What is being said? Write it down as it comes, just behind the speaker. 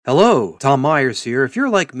Hello, Tom Myers here. If you're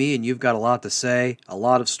like me and you've got a lot to say, a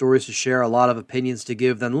lot of stories to share, a lot of opinions to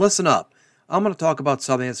give, then listen up. I'm going to talk about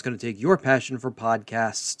something that's going to take your passion for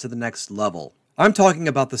podcasts to the next level. I'm talking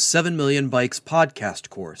about the 7 Million Bikes podcast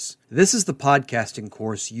course. This is the podcasting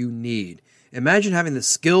course you need. Imagine having the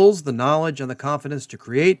skills, the knowledge, and the confidence to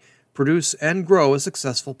create, produce, and grow a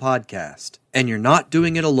successful podcast. And you're not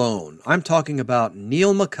doing it alone. I'm talking about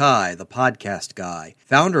Neil Mackay, the podcast guy,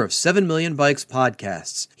 founder of 7 Million Bikes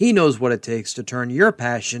Podcasts. He knows what it takes to turn your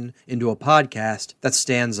passion into a podcast that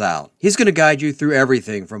stands out. He's going to guide you through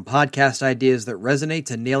everything from podcast ideas that resonate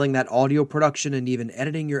to nailing that audio production and even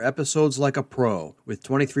editing your episodes like a pro. With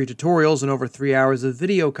 23 tutorials and over 3 hours of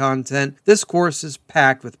video content, this course is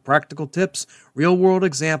packed with practical tips, real-world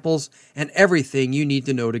examples, and everything you need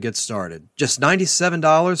to know to get started. Just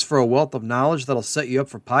 $97 for a wealth of knowledge that'll set you up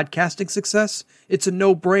for podcasting success? It's a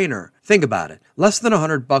no-brainer. Think about it. Less than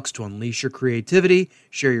 $100 to unleash your creativity,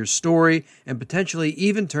 share your story, and potentially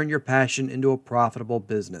even turn your passion into a profitable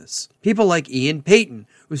business. People like Ian Payton,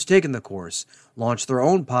 who's taken the course, launched their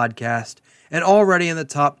own podcast, and already in the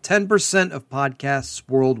top 10% of podcasts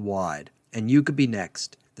worldwide. And you could be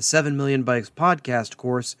next. The 7 Million Bikes podcast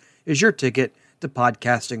course is your ticket to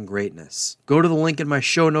podcasting greatness. Go to the link in my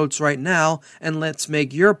show notes right now and let's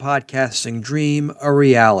make your podcasting dream a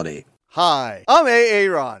reality. Hi, I'm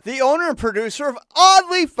Aaron, the owner and producer of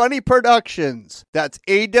Oddly Funny Productions. That's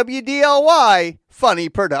AWDLY Funny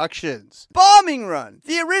Productions. Bombing Run,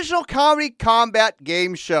 the original comedy combat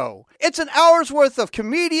game show. It's an hour's worth of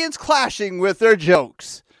comedians clashing with their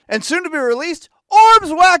jokes. And soon to be released,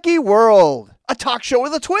 Orb's Wacky World, a talk show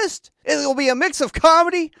with a twist. It will be a mix of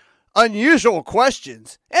comedy, unusual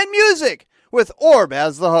questions, and music, with Orb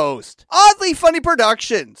as the host. Oddly Funny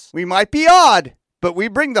Productions. We might be odd, but we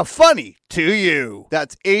bring the funny to you.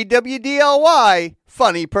 That's AWDLY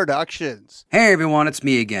Funny Productions. Hey everyone, it's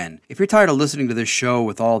me again. If you're tired of listening to this show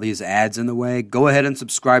with all these ads in the way, go ahead and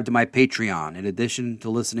subscribe to my Patreon. In addition to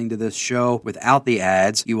listening to this show without the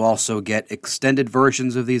ads, you also get extended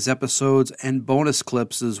versions of these episodes and bonus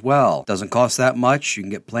clips as well. Doesn't cost that much. You can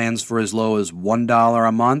get plans for as low as $1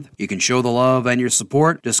 a month. You can show the love and your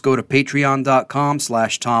support. Just go to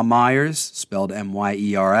patreon.com/Tom Myers, spelled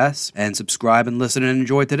M-Y-E-R-S, and subscribe and listen and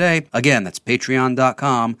enjoy today. Again, that's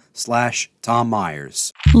patreon.com/Tom Myers.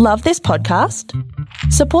 Love this podcast?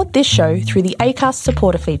 Support this show through the Acast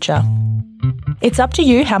supporter feature. It's up to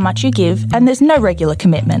you how much you give, and there's no regular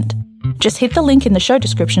commitment. Just hit the link in the show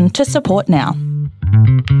description to support now.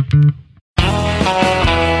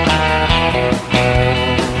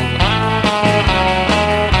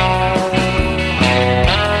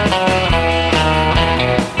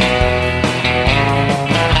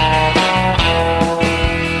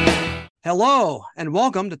 Hello, and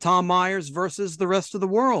welcome to Tom Myers versus the rest of the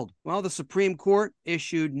world. Well, the Supreme Court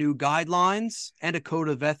issued new guidelines and a code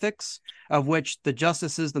of ethics, of which the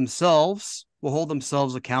justices themselves will hold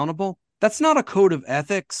themselves accountable. That's not a code of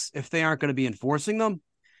ethics if they aren't going to be enforcing them.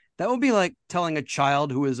 That would be like telling a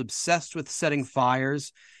child who is obsessed with setting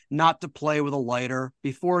fires not to play with a lighter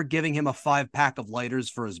before giving him a 5-pack of lighters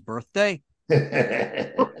for his birthday.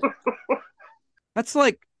 That's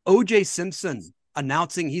like O.J. Simpson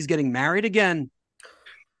announcing he's getting married again.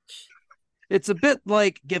 It's a bit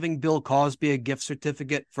like giving Bill Cosby a gift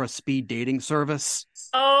certificate for a speed dating service.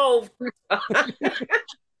 Oh.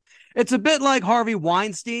 It's a bit like Harvey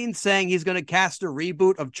Weinstein saying he's going to cast a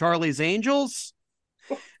reboot of Charlie's Angels.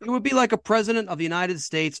 It would be like a president of the United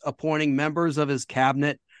States appointing members of his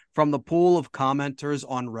cabinet from the pool of commenters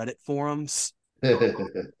on Reddit forums.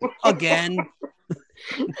 Again.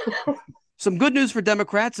 Some good news for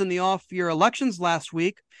Democrats in the off-year elections last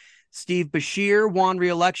week. Steve Beshear won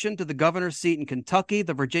re-election to the governor's seat in Kentucky.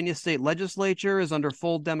 The Virginia state legislature is under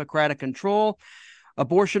full Democratic control.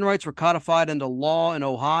 Abortion rights were codified into law in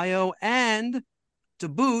Ohio. And, to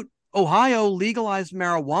boot, Ohio legalized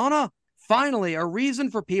marijuana. Finally, a reason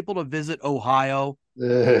for people to visit Ohio,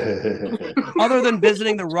 other than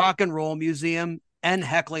visiting the Rock and Roll Museum and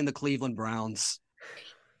heckling the Cleveland Browns.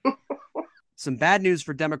 Some bad news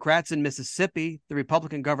for Democrats in Mississippi. The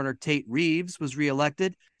Republican Governor Tate Reeves was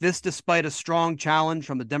reelected. This despite a strong challenge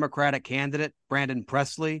from the Democratic candidate, Brandon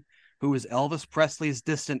Presley, who is Elvis Presley's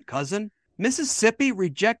distant cousin. Mississippi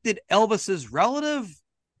rejected Elvis's relative.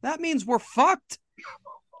 That means we're fucked.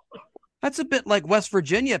 That's a bit like West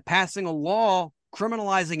Virginia passing a law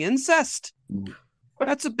criminalizing incest.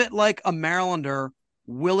 That's a bit like a Marylander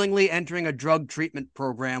willingly entering a drug treatment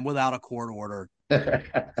program without a court order.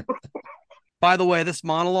 By the way, this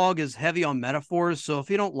monologue is heavy on metaphors, so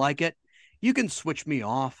if you don't like it, you can switch me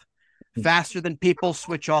off faster than people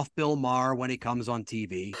switch off Bill Maher when he comes on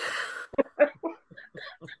TV.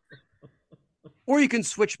 Or you can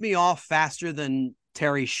switch me off faster than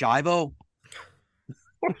Terry Schiavo.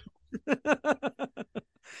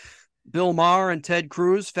 Bill Maher and Ted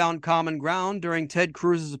Cruz found common ground during Ted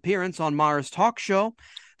Cruz's appearance on Maher's talk show.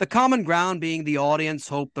 The common ground being the audience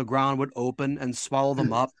hoped the ground would open and swallow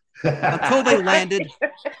them up until they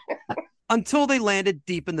landed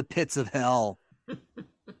deep in the pits of hell.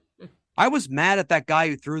 I was mad at that guy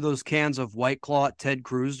who threw those cans of White Claw at Ted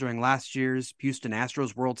Cruz during last year's Houston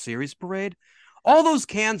Astros World Series parade. All those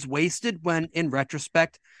cans wasted when, in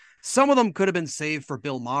retrospect, some of them could have been saved for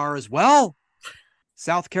Bill Maher as well.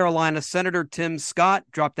 South Carolina Senator Tim Scott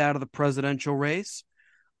dropped out of the presidential race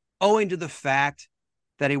owing to the fact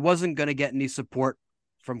that he wasn't going to get any support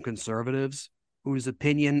from conservatives whose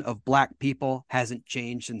opinion of black people hasn't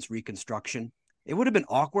changed since Reconstruction. It would have been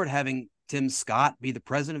awkward having Tim Scott be the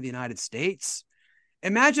president of the United States.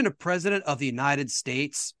 Imagine a president of the United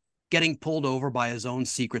States getting pulled over by his own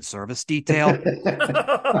Secret Service detail.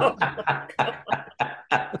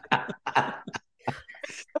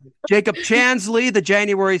 Jacob Chansley, the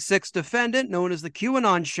January 6th defendant, known as the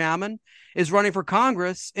QAnon shaman, is running for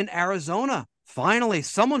Congress in Arizona. Finally,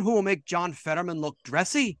 someone who will make John Fetterman look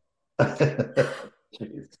dressy.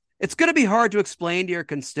 It's going to be hard to explain to your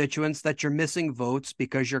constituents that you're missing votes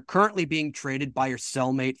because you're currently being traded by your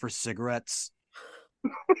cellmate for cigarettes.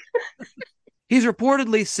 He's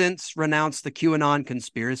reportedly since renounced the QAnon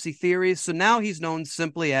conspiracy theories, so now he's known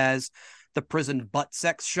simply as the prison butt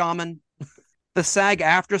sex shaman. The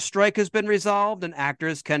SAG-AFTRA strike has been resolved and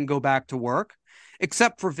actors can go back to work,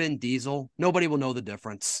 except for Vin Diesel. Nobody will know the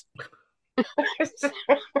difference.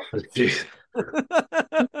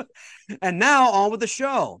 And now on with the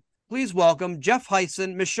show. Please welcome Jeff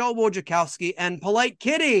Hyson, Michelle Wojciechowski, and Polite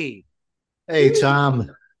Kitty. Hey, Tom.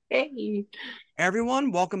 Hey.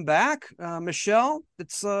 Everyone, welcome back. Michelle,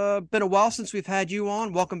 it's been a while since we've had you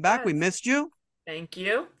on. Welcome back. Yes. We missed you. Thank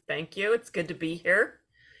you. It's good to be here.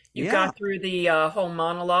 You Yeah. got through the whole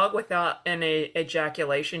monologue without an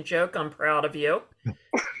ejaculation joke. I'm proud of you.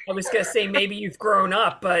 I was going to say maybe you've grown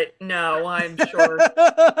up, but no, I'm sure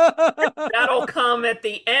that'll come at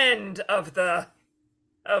the end of the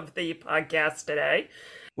podcast today.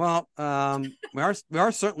 Well, we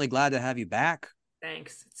are certainly glad to have you back.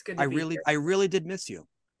 Thanks. It's good to be here. I really did miss you.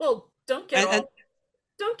 Well, don't get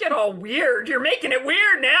all weird. You're making it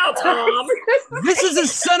weird now, Tom. This is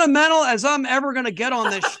as sentimental as I'm ever going to get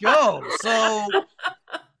on this show. So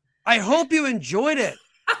I hope you enjoyed it.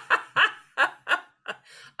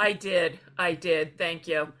 I did. Thank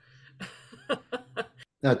you.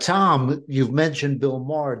 Now, Tom, you've mentioned Bill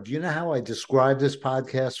Maher. Do you know how I describe this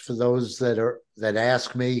podcast for those that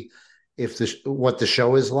ask me what the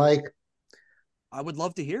show is like? I would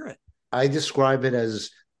love to hear it. I describe it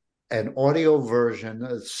as an audio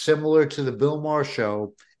version similar to the Bill Maher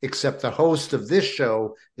show, except the host of this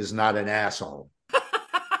show is not an asshole.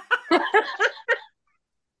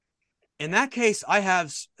 In that case, I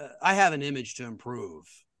have an image to improve.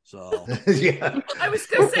 So Yeah. I was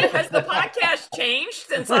going to say, has the podcast changed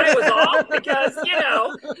since I was off? Because,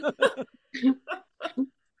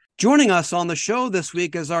 joining us on the show this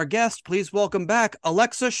week as our guest, please welcome back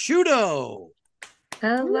Alexa Shudo.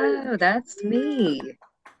 Hello, that's me.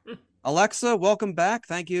 Alexa, welcome back.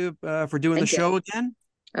 Thank you for doing Thank the you. show again.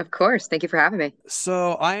 Of course. Thank you for having me.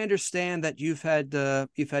 So I understand that you've had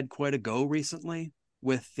quite a go recently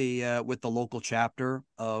with the local chapter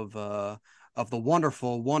of the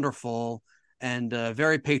wonderful and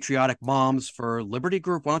very patriotic Moms for Liberty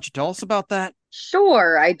group. Why don't you tell us about that?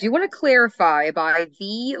 Sure. I do want to clarify by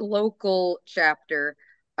the local chapter.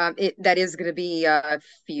 That is going to be a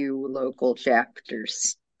few local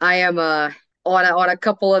chapters. I am on a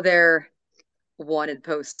couple of their wanted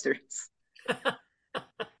posters. The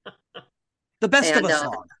best of And, us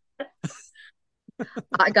on.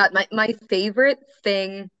 I got my favorite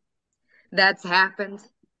thing that's happened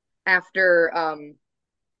after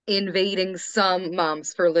invading some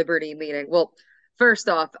Moms for Liberty meeting. Well, first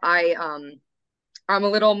off, I'm a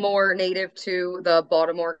little more native to the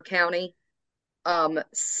Baltimore County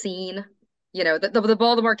scene, the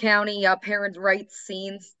Baltimore County parents' rights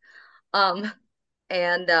scenes. And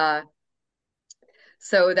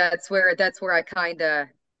so that's where I kind of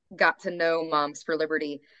got to know Moms for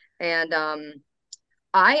Liberty. And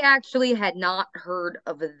I actually had not heard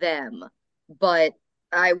of them, but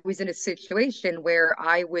I was in a situation where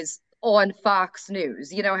I was on Fox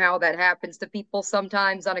News. You know how that happens to people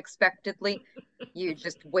sometimes unexpectedly? You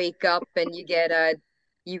just wake up and you get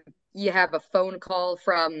you have a phone call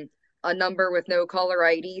from a number with no caller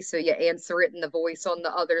ID, so you answer it and the voice on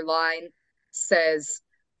the other line says,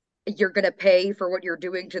 you're going to pay for what you're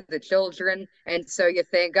doing to the children. And so you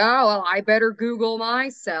think, oh, well, I better Google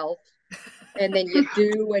myself. And then you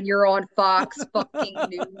do, and you're on Fox fucking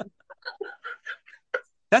News.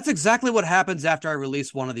 That's exactly what happens after I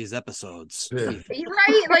release one of these episodes. Yeah.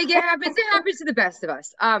 Right? Like it happens to the best of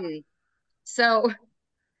us.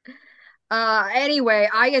 Anyway,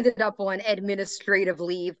 I ended up on administrative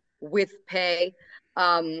leave with pay,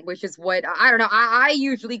 which is what I don't know. I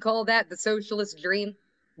usually call that the socialist dream,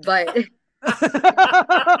 but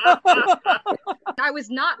I was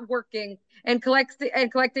not working and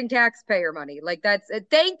collecting taxpayer money. Like that's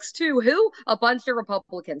thanks to who? A bunch of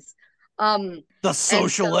Republicans. The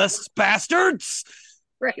socialists, bastards.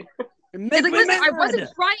 Right. Like, listen, I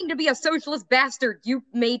wasn't trying to be a socialist bastard. You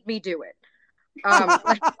made me do it.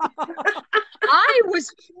 I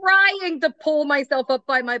was trying to pull myself up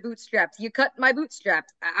by my bootstraps. You cut my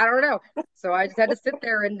bootstraps. I don't know. So I just had to sit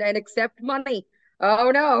there and accept money.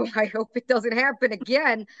 Oh no, I hope it doesn't happen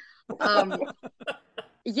again.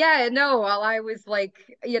 Yeah, no, while I was like,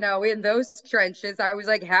 in those trenches, I was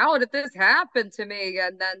like, how did this happen to me?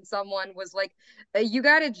 And then someone was like, you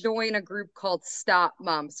got to join a group called Stop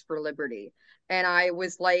Moms for Liberty. And I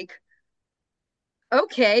was like,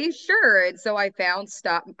 okay, sure. And so I found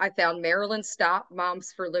Maryland Stop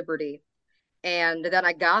Moms for Liberty. And then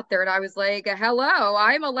I got there and I was like, hello,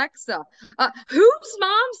 I'm Alexa. Who's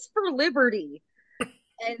Moms for Liberty?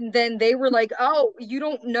 And then they were like, oh, you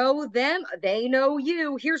don't know them? They know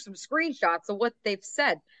you. Here's some screenshots of what they've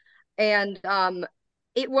said. And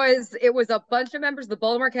it was a bunch of members of the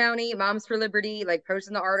Baltimore County Moms for Liberty, like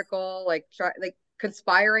posting the article, like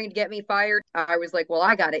conspiring to get me fired. I was like, well,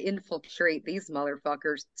 I got to infiltrate these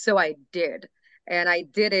motherfuckers. So I did. And I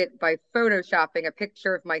did it by photoshopping a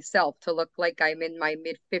picture of myself to look like I'm in my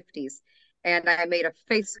mid-50s. And I made a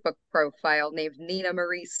Facebook profile named Nina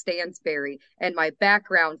Marie Stansberry. And my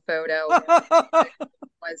background photo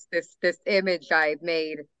was this image I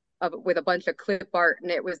made with a bunch of clip art. And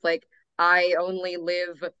it was like, I only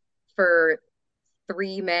live for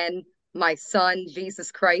 3 men, my son,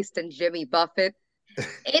 Jesus Christ, and Jimmy Buffett.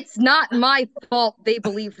 It's not my fault they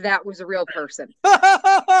believed that was a real person.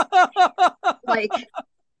 Like,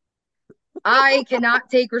 I cannot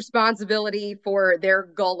take responsibility for their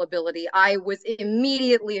gullibility. I was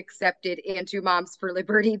immediately accepted into Moms for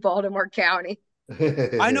Liberty, Baltimore County.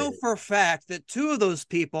 I know for a fact that 2 of those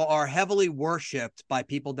people are heavily worshipped by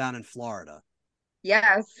people down in Florida.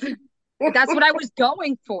 Yes. That's what I was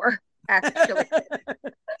going for, actually.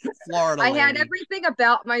 Florida. I had everything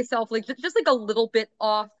about myself, like just like a little bit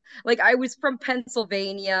off. Like I was from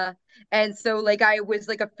Pennsylvania, and so like I was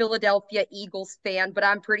like a Philadelphia Eagles fan, but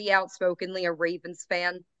I'm pretty outspokenly a Ravens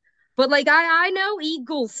fan. But like I know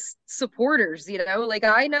Eagles supporters, like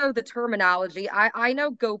I know the terminology. I know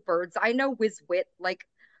Go Birds. I know Whiz Wit. Like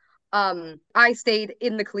I stayed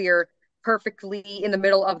in the clear perfectly in the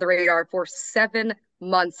middle of the radar for 7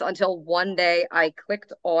 months until one day I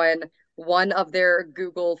clicked on one of their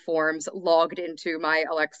Google forms, logged into my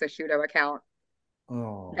Alexa Shudo account.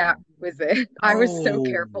 Oh. That was it. I was so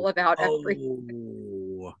careful about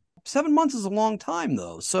everything. 7 months is a long time,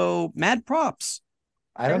 though. So mad props.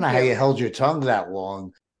 I don't know how you held your tongue that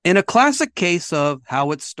long. In a classic case of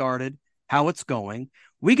how it started, how it's going,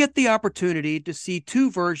 we get the opportunity to see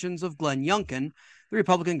 2 versions of Glenn Youngkin, the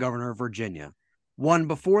Republican governor of Virginia. One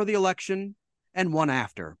before the election and one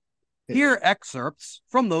after. Here are excerpts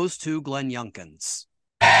from those 2 Glenn Youngkins.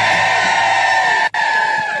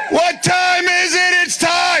 What time is it? It's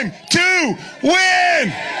time to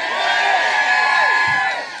win!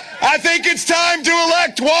 I think it's time to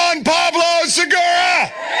elect Juan Pablo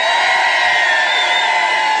Segura!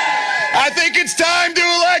 I think it's time to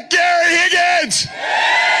elect Gary Higgins!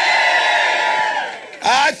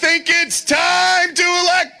 I think it's time to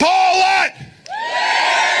elect Paul Lott!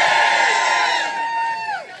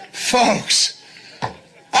 Folks,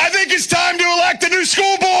 I think it's time to elect a new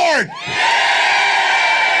school board!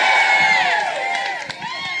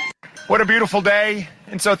 What a beautiful day.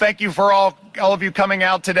 And so thank you for all of you coming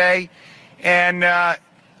out today. And I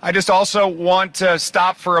just also want to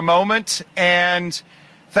stop for a moment and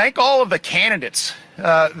thank all of the candidates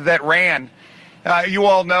that ran. You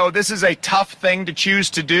all know this is a tough thing to choose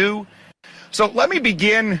to do. So let me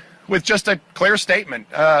begin with just a clear statement.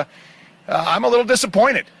 I'm a little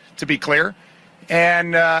disappointed, to be clear.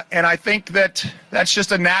 And I think that that's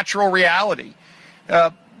just a natural reality.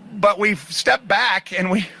 But we've stepped back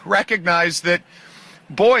and we recognize that,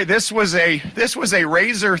 boy, this was a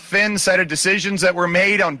razor thin set of decisions that were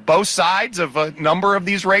made on both sides of a number of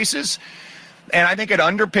these races. And I think it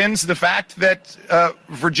underpins the fact that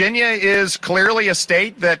Virginia is clearly a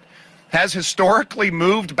state that has historically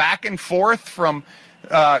moved back and forth from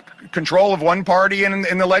control of one party in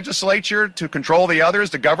the legislature to control the others,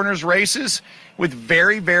 the governor's races, with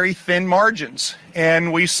very, very thin margins.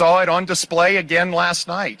 And we saw it on display again last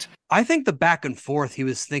night. I think the back and forth he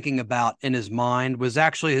was thinking about in his mind was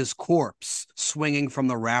actually his corpse swinging from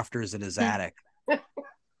the rafters in his attic. Can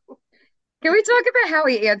we talk about how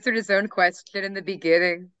he answered his own question in the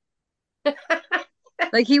beginning?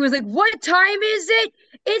 Like, he was like, what time is it?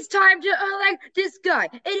 It's time to elect this guy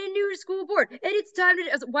and a new school board. And it's time to...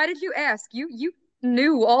 I was like, why did you ask? You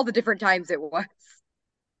knew all the different times it was.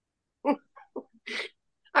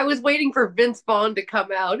 I was waiting for Vince Vaughn to come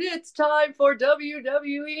out. It's time for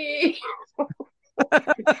WWE.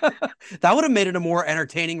 That would have made it a more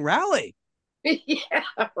entertaining rally. Yeah,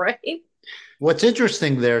 right? What's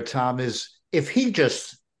interesting there, Tom, is if he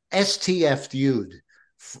just STF'd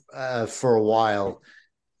for a while,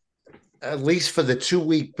 at least for the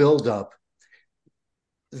 2-week buildup,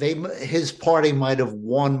 his party might have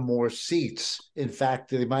won more seats. In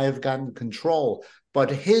fact, they might have gotten control.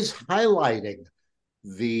 But his highlighting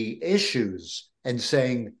the issues and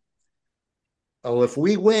saying, "Oh, if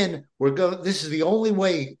we win, this is the only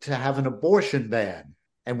way to have an abortion ban,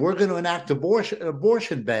 and we're going to enact an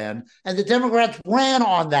abortion ban." And the Democrats ran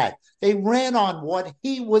on that. They ran on what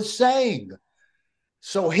he was saying.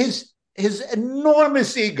 So his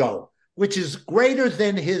enormous ego, which is greater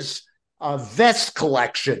than his vest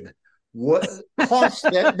collection,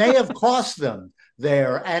 may have cost them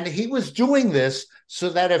there. And he was doing this so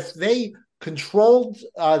that if they controlled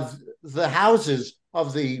the houses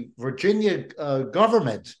of the Virginia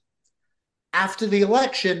government after the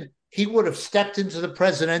election, he would have stepped into the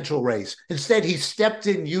presidential race. Instead, he stepped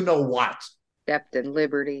in you-know-what. Stepped in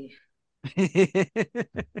liberty.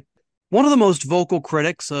 One of the most vocal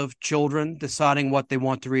critics of children deciding what they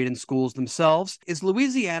want to read in schools themselves is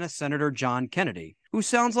Louisiana Senator John Kennedy, who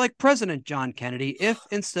sounds like President John Kennedy if,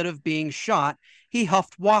 instead of being shot, he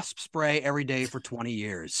huffed wasp spray every day for 20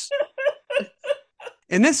 years.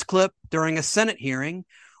 In this clip, during a Senate hearing,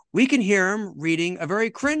 we can hear him reading a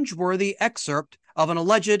very cringeworthy excerpt of an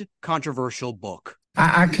alleged controversial book.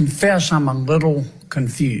 I confess I'm a little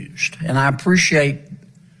confused, and I appreciate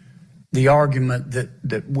the argument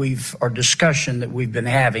our discussion that we've been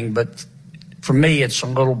having, but for me, it's a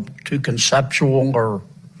little too conceptual or,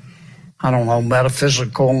 I don't know,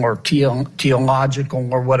 metaphysical or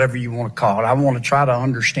theological or whatever you want to call it. I want to try to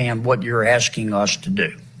understand what you're asking us to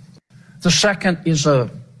do. The second is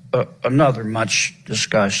another much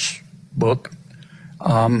discussed book.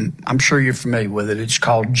 I'm sure you're familiar with it. It's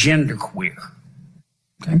called Genderqueer.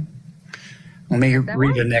 Okay. Let me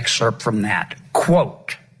read an excerpt from that.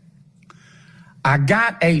 Quote, "I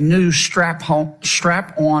got a new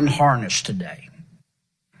strap-on harness today.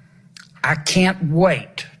 I can't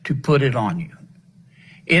wait to put it on you.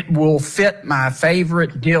 It will fit my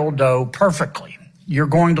favorite dildo perfectly. You're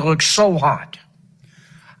going to look so hot.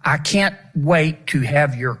 I can't wait to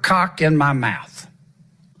have your cock in my mouth.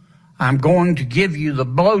 I'm going to give you the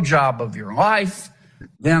blowjob of your life.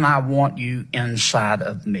 Then I want you inside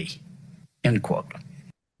of me." End quote.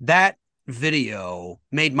 That video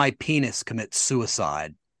made my penis commit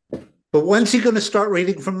suicide. But when's he going to start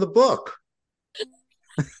reading from the book? Just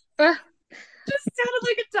sounded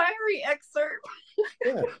like a diary excerpt.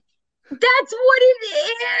 Yeah. That's what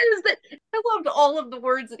it is. I loved all of the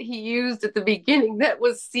words that he used at the beginning. That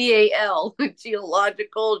was CAL,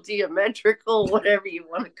 geological, geometrical, whatever you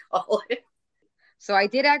want to call it. So I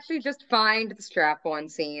did actually just find the strap-on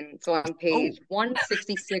scene. It's on page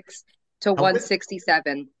 166 to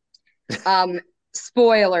 167.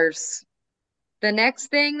 Spoilers. The next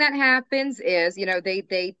thing that happens is,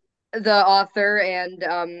 the author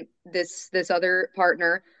and this other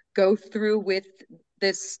partner go through with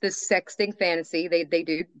this sexting fantasy. They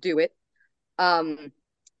do it. And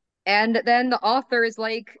then the author is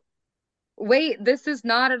like, "Wait, this is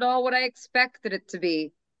not at all what I expected it to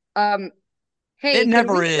be. Hey, it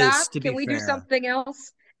never is, stop? to be Can we fair. do something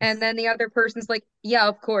else?" And then the other person's like, "Yeah,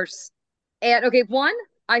 of course." And okay, one,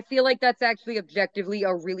 I feel like that's actually objectively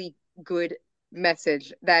a really good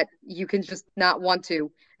message that you can just not want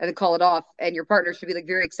to and then call it off, and your partner should be like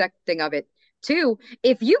very accepting of it. Two,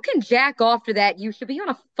 if you can jack off to that, you should be on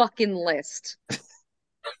a fucking list.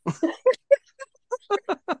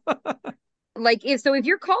 If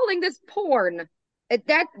you're calling this porn,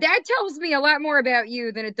 that tells me a lot more about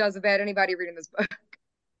you than it does about anybody reading this book.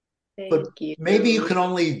 But maybe you can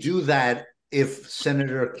only do that if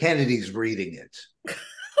Senator Kennedy's reading it.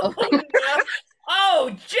 Oh,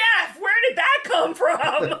 Jeff, where did that come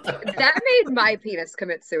from? That made my penis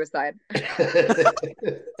commit suicide.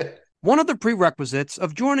 One of the prerequisites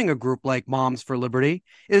of joining a group like Moms for Liberty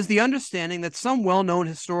is the understanding that some well-known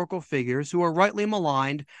historical figures who are rightly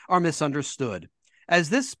maligned are misunderstood, as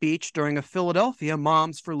this speech during a Philadelphia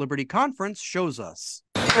Moms for Liberty conference shows us.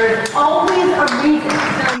 There's always a reason.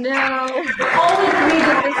 Oh, no. There's always a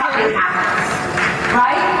reason this happens.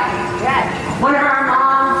 Right? Yes. One of our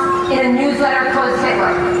moms in a newsletter quotes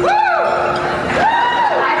Hitler. Woo!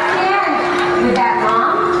 I stand with that mom.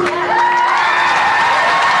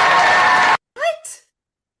 What?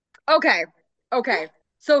 Okay.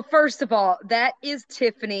 So first of all, that is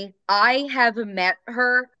Tiffany. I have met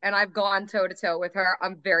her and I've gone toe to toe with her.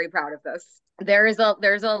 I'm very proud of this. There's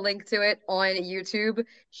a link to it on YouTube.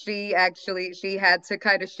 She had to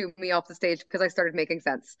kind of shoot me off the stage because I started making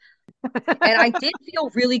sense. And I did feel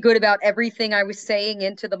really good about everything I was saying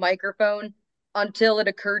into the microphone until it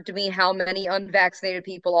occurred to me how many unvaccinated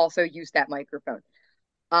people also use that microphone.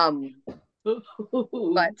 But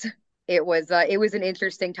it was an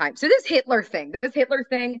interesting time. So this Hitler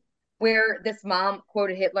thing where this mom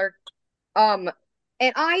quoted Hitler, and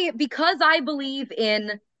because I believe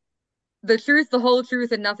in the truth, the whole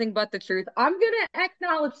truth, and nothing but the truth, I'm going to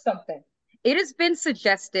acknowledge something. It has been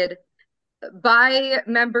suggested by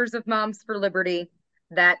members of Moms for Liberty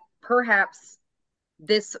that perhaps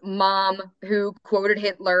this mom who quoted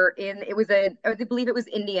Hitler I believe it was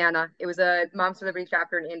Indiana. It was a Moms for Liberty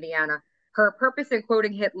chapter in Indiana. Her purpose in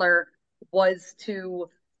quoting Hitler was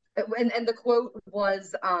and the quote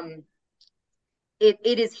was, it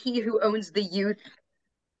is he who owns the youth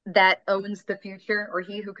that owns the future, or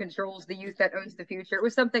he who controls the youth that owns the future. It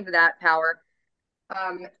was something to that power.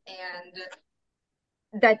 And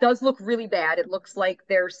that does look really bad. It looks like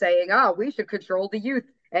they're saying, we should control the youth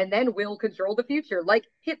and then we'll control the future like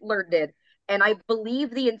Hitler did. And I believe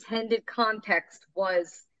the intended context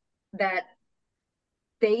was that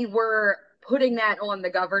they were putting that on the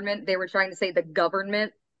government. They were trying to say the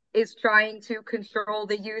government is trying to control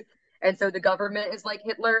the youth. And so the government is like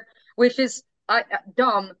Hitler, which is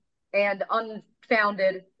dumb and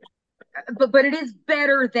unfounded, but it is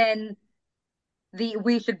better than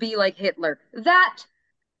we should be like Hitler. That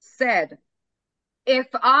said, if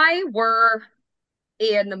I were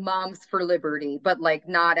in Moms for Liberty, but like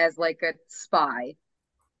not as like a spy,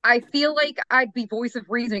 I feel like I'd be voice of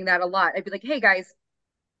reasoning that a lot. I'd be like, hey guys,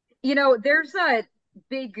 there's a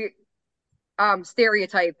big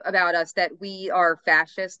stereotype about us that we are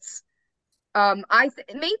fascists.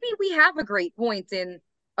 Maybe we have a great point in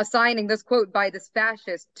assigning this quote by this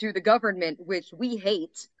fascist to the government, which we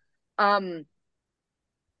hate. But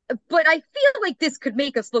I feel like this could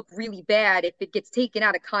make us look really bad if it gets taken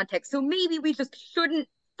out of context. So maybe we just shouldn't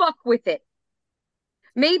fuck with it.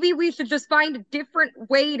 Maybe we should just find a different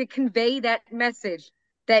way to convey that message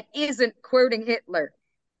that isn't quoting Hitler.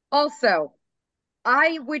 Also,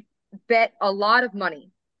 I would bet a lot of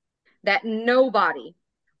money that nobody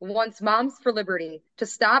wants Moms for Liberty to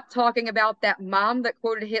stop talking about that mom that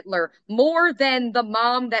quoted Hitler more than the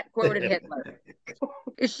mom that quoted Hitler.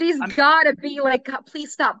 She's got to be like,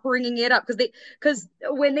 please stop bringing it up, because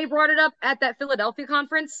when they brought it up at that Philadelphia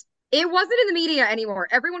conference, it wasn't in the media anymore.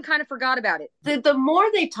 Everyone kind of forgot about it. The more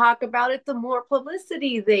they talk about it, the more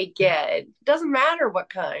publicity they get. It doesn't matter what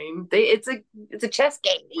kind. It's a chess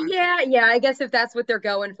game. Yeah. I guess if that's what they're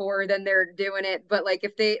going for, then they're doing it. But like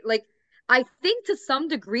if they like, I think to some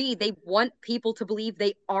degree they want people to believe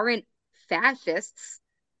they aren't fascists.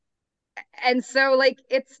 And so like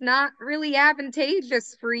it's not really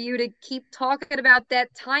advantageous for you to keep talking about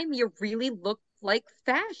that time you really looked like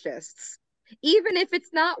fascists, even if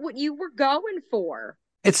it's not what you were going for.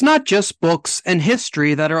 It's not just books and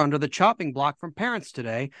history that are under the chopping block from parents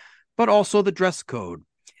today, but also the dress code.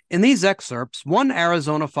 In these excerpts, one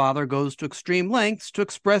Arizona father goes to extreme lengths to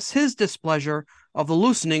express his displeasure of the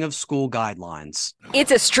loosening of school guidelines.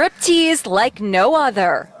 It's a striptease like no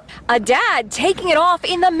other. A dad taking it off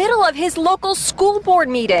in the middle of his local school board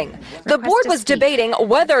meeting. The board was debating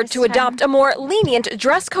whether to adopt a more lenient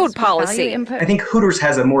dress code policy. I think Hooters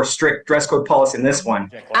has a more strict dress code policy than this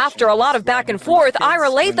one. After a lot of back and forth, Ira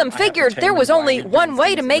Latham figured there was only one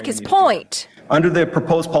way to make his point. Under the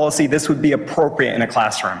proposed policy, this would be appropriate in a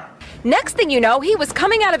classroom. Next thing you know, he was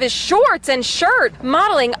coming out of his shorts and shirt,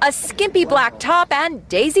 modeling a skimpy black top and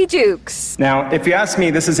Daisy Dukes. Now, if you ask me,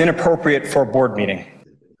 this is inappropriate for a board meeting.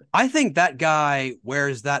 I think that guy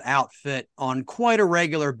wears that outfit on quite a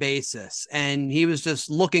regular basis, and he was just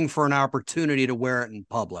looking for an opportunity to wear it in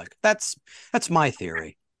public. That's my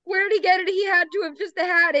theory. Where did he get it? He had to have just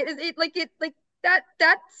had it.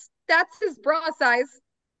 That's his bra size.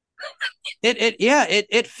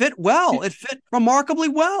 It fit well. It fit remarkably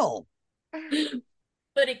well.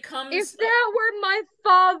 But it comes. If that were my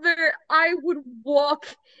father, I would walk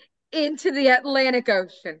into the Atlantic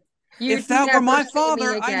Ocean. You'd if that were never my see me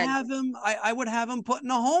father, again. I would have him put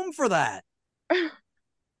in a home for that.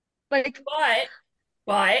 Like,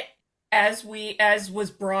 but as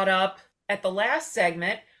was brought up at the last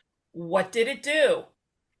segment, what did it do?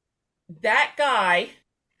 That guy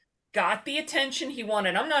got the attention he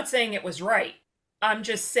wanted. I'm not saying it was right. I'm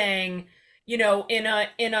just saying, in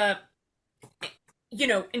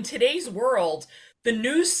today's world, the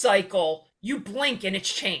news cycle, you blink and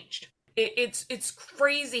it's changed. It's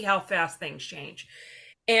crazy how fast things change.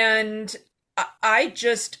 And I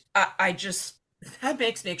just that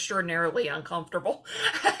makes me extraordinarily uncomfortable.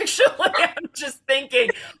 Actually, I'm just thinking,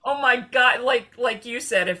 oh my God, like you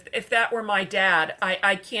said, if that were my dad,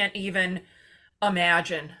 I can't even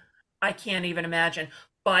imagine. I can't even imagine.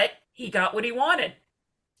 But he got what he wanted.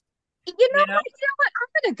 You know what? I'm going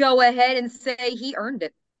to go ahead and say he earned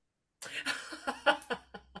it.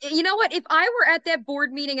 You know what? If I were at that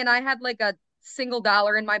board meeting and I had like a single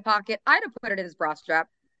dollar in my pocket, I'd have put it in his bra strap.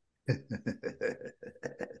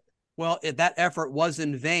 Well, that effort was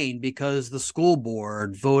in vain because the school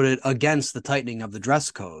board voted against the tightening of the dress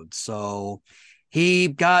code. So he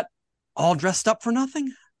got all dressed up for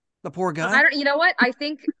nothing. The poor guy. You know what? I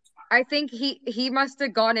think he must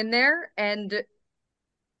have gone in there and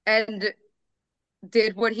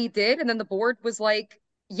did what he did, and then the board was like,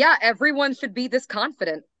 "Yeah, everyone should be this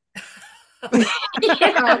confident."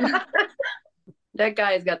 That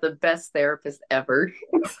guy's got the best therapist ever.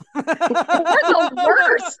 Or the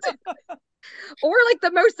worst. Or like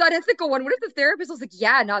the most unethical one. What if the therapist was like,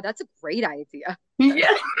 "Yeah, no, that's a great idea.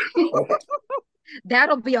 Yeah.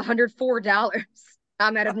 That'll be $104.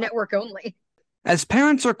 I'm out of network only." As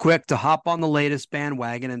parents are quick to hop on the latest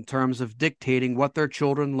bandwagon in terms of dictating what their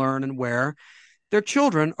children learn and wear, their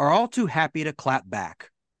children are all too happy to clap back,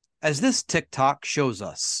 as this TikTok shows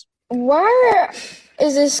us. Why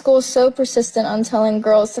is this school so persistent on telling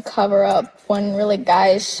girls to cover up when really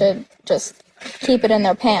guys should just keep it in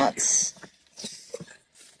their pants?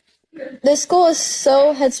 This school is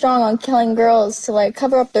so headstrong on telling girls to like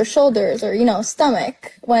cover up their shoulders or,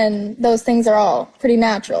 stomach when those things are all pretty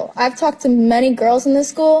natural. I've talked to many girls in this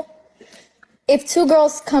school. If two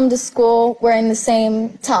girls come to school wearing the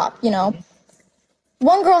same top,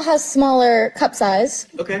 one girl has smaller cup size.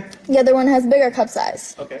 Okay. The other one has bigger cup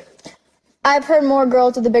size. Okay. I've heard more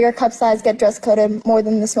girls with the bigger cup size get dress coded more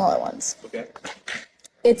than the smaller ones. Okay.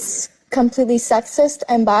 It's completely sexist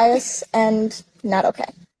and biased and not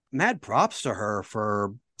okay. Mad props to her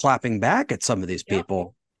for clapping back at some of these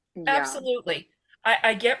people. Yeah. Absolutely.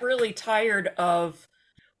 I get really tired of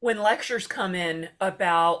when lectures come in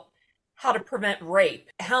about how to prevent rape.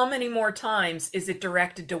 How many more times is it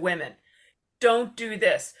directed to women? Don't do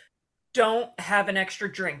this. Don't have an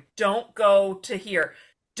extra drink. Don't go to here.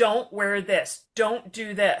 Don't wear this. Don't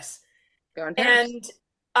do this. And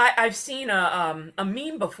I've seen a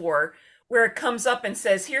meme before where it comes up and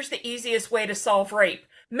says, here's the easiest way to solve rape.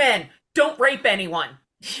 Men, don't rape anyone,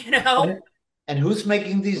 And who's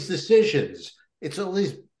making these decisions? It's all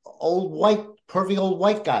these pervy old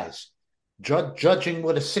white guys judging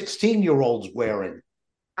what a 16-year-old's wearing.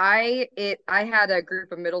 I had a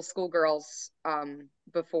group of middle school girls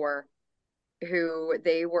before who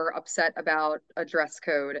they were upset about a dress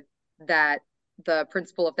code that the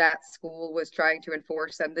principal of that school was trying to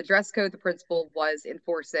enforce, and the dress code the principal was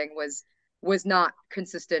enforcing was not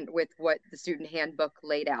consistent with what the student handbook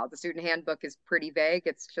laid out. The student handbook is pretty vague.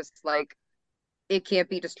 It's just like it can't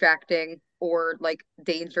be distracting or like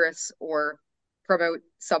dangerous or promote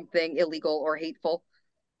something illegal or hateful.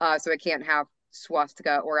 So it can't have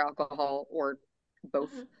swastika or alcohol or both.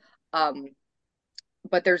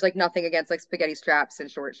 But there's like nothing against like spaghetti straps and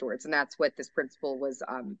short shorts. And that's what this principal was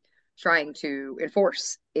trying to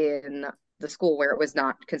enforce in the school where it was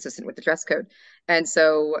not consistent with the dress code. And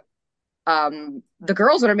so the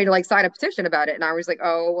girls wanted me to like sign a petition about it. And I was like,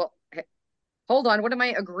 oh, well, hey, hold on. What am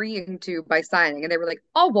I agreeing to by signing? And they were like,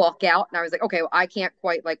 I'll walk out. And I was like, okay, well, I can't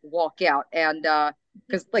quite like walk out. And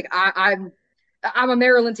because like I'm a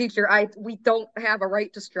Maryland teacher. We don't have a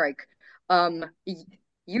right to strike.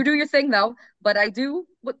 You do your thing though, but I do.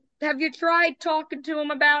 Have you tried talking to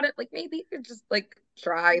them about it? Like maybe you could just like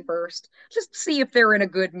try first, just see if they're in a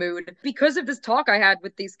good mood. Because of this talk I had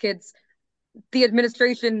with these kids, the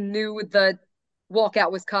administration knew the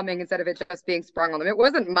walkout was coming instead of it just being sprung on them. It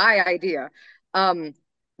wasn't my idea.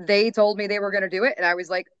 They told me they were going to do it, and I was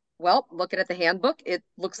like, well, looking at the handbook, it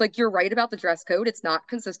looks like you're right about the dress code. It's not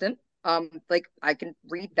consistent. Like I can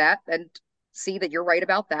read that and see that you're right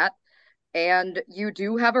about that. And you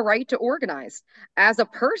do have a right to organize. As a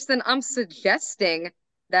person, I'm suggesting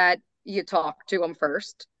that you talk to them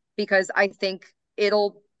first, because I think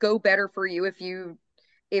it'll go better for you if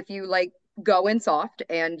you like go in soft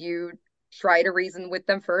and you try to reason with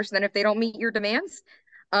them first. And then if they don't meet your demands,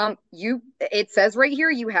 it says right here,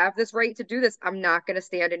 you have this right to do this. I'm not going to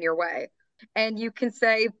stand in your way. And you can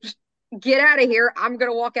say, get out of here. I'm going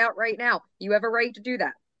to walk out right now. You have a right to do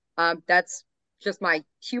that. That's just my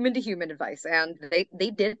human to human advice. And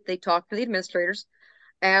they talked to the administrators,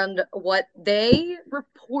 and what they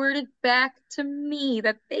reported back to me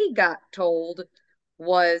that they got told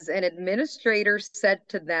was an administrator said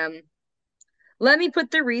to them, let me put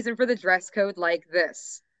the reason for the dress code like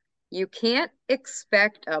this. You can't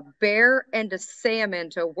expect a bear and a salmon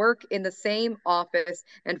to work in the same office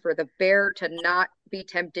and for the bear to not be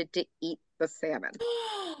tempted to eat the salmon.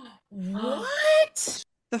 What?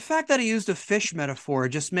 The fact that he used a fish metaphor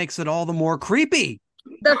just makes it all the more creepy.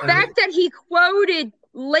 The fact that he quoted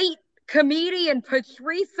late comedian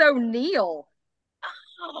Patrice O'Neal.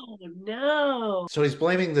 Oh, no. So he's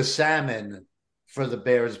blaming the salmon for the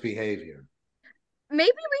bear's behavior.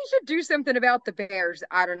 Maybe we should do something about the bears.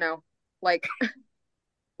 I don't know. Like,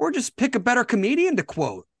 or just pick a better comedian to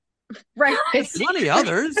quote. Right. There's plenty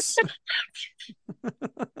others.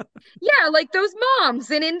 Yeah, like those moms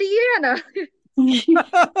in Indiana.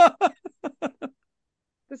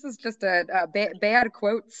 This is just a bad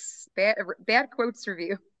quotes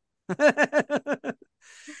review.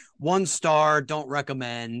 1 star, don't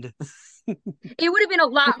recommend. It would have been a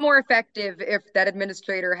lot more effective if that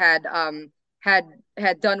administrator had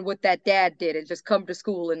done what that dad did and just come to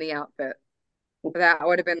school in the outfit. That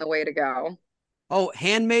would have been the way to go. Oh,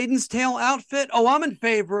 Handmaiden's Tale outfit? Oh, I'm in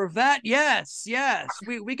favor of that. Yes.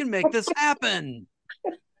 We can make this happen.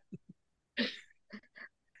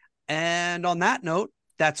 And on that note,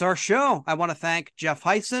 that's our show. I want to thank Jeff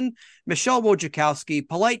Hyson, Michelle Wojciechowski,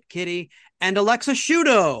 Polite Kitty, and Alexa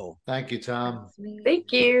Shudo. Thank you, Tom.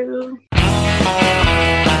 Thank you.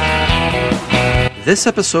 This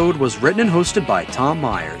episode was written and hosted by Tom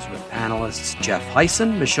Myers, with panelists Jeff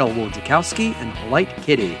Hyson, Michelle Wojciechowski, and Polite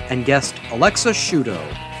Kitty, and guest Alexa Shudo.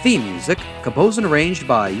 Theme music composed and arranged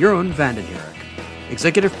by Jeroen Vandenherik.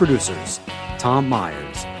 Executive producers Tom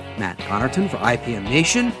Myers, Matt Connerton for IPM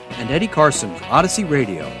Nation, and Eddie Carson for Odyssey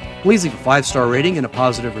Radio. Please leave a 5-star rating and a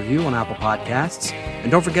positive review on Apple Podcasts.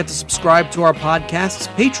 And don't forget to subscribe to our podcast's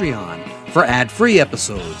Patreon for ad-free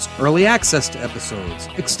episodes, early access to episodes,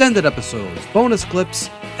 extended episodes, bonus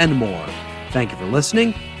clips, and more. Thank you for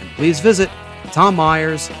listening, and please visit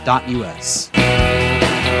tommyers.us.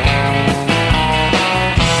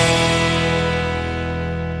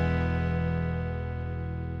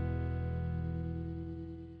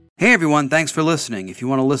 Hey everyone, thanks for listening. If you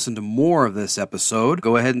want to listen to more of this episode,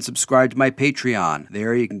 go ahead and subscribe to my Patreon.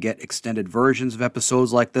 There you can get extended versions of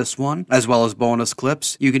episodes like this one, as well as bonus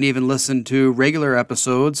clips. You can even listen to regular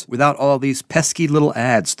episodes without all these pesky little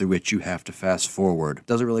ads through which you have to fast forward.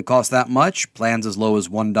 Doesn't really cost that much. Plans as low as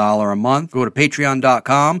 $1 a month. Go to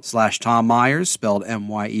patreon.com/Tom Myers, spelled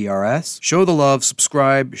M-Y-E-R-S. Show the love,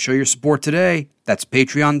 subscribe, show your support today. That's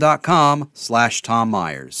patreon.com/Tom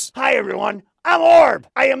Myers. Hi, everyone. I'm Orb.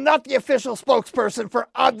 I am not the official spokesperson for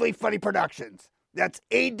Oddly Funny Productions. That's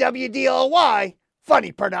AWDLY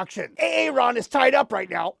Funny Production. Aaron is tied up right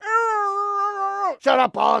now. Shut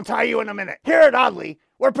up, I'll untie you in a minute. Here at Oddly,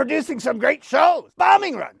 we're producing some great shows.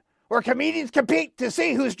 Bombing Run, where comedians compete to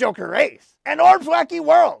see who's Joker Race. And Orb's Wacky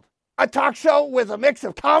World, a talk show with a mix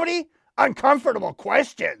of comedy, uncomfortable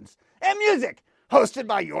questions, and music, hosted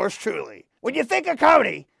by yours truly. When you think of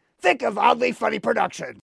comedy, think of Oddly Funny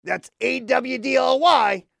Productions. That's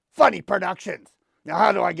AWDLY Funny Productions. Now,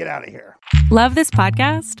 how do I get out of here? Love this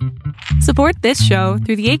podcast? Support this show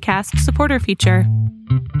through the Acast supporter feature.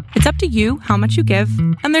 It's up to you how much you give,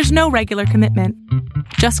 and there's no regular commitment.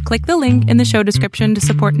 Just click the link in the show description to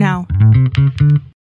support now.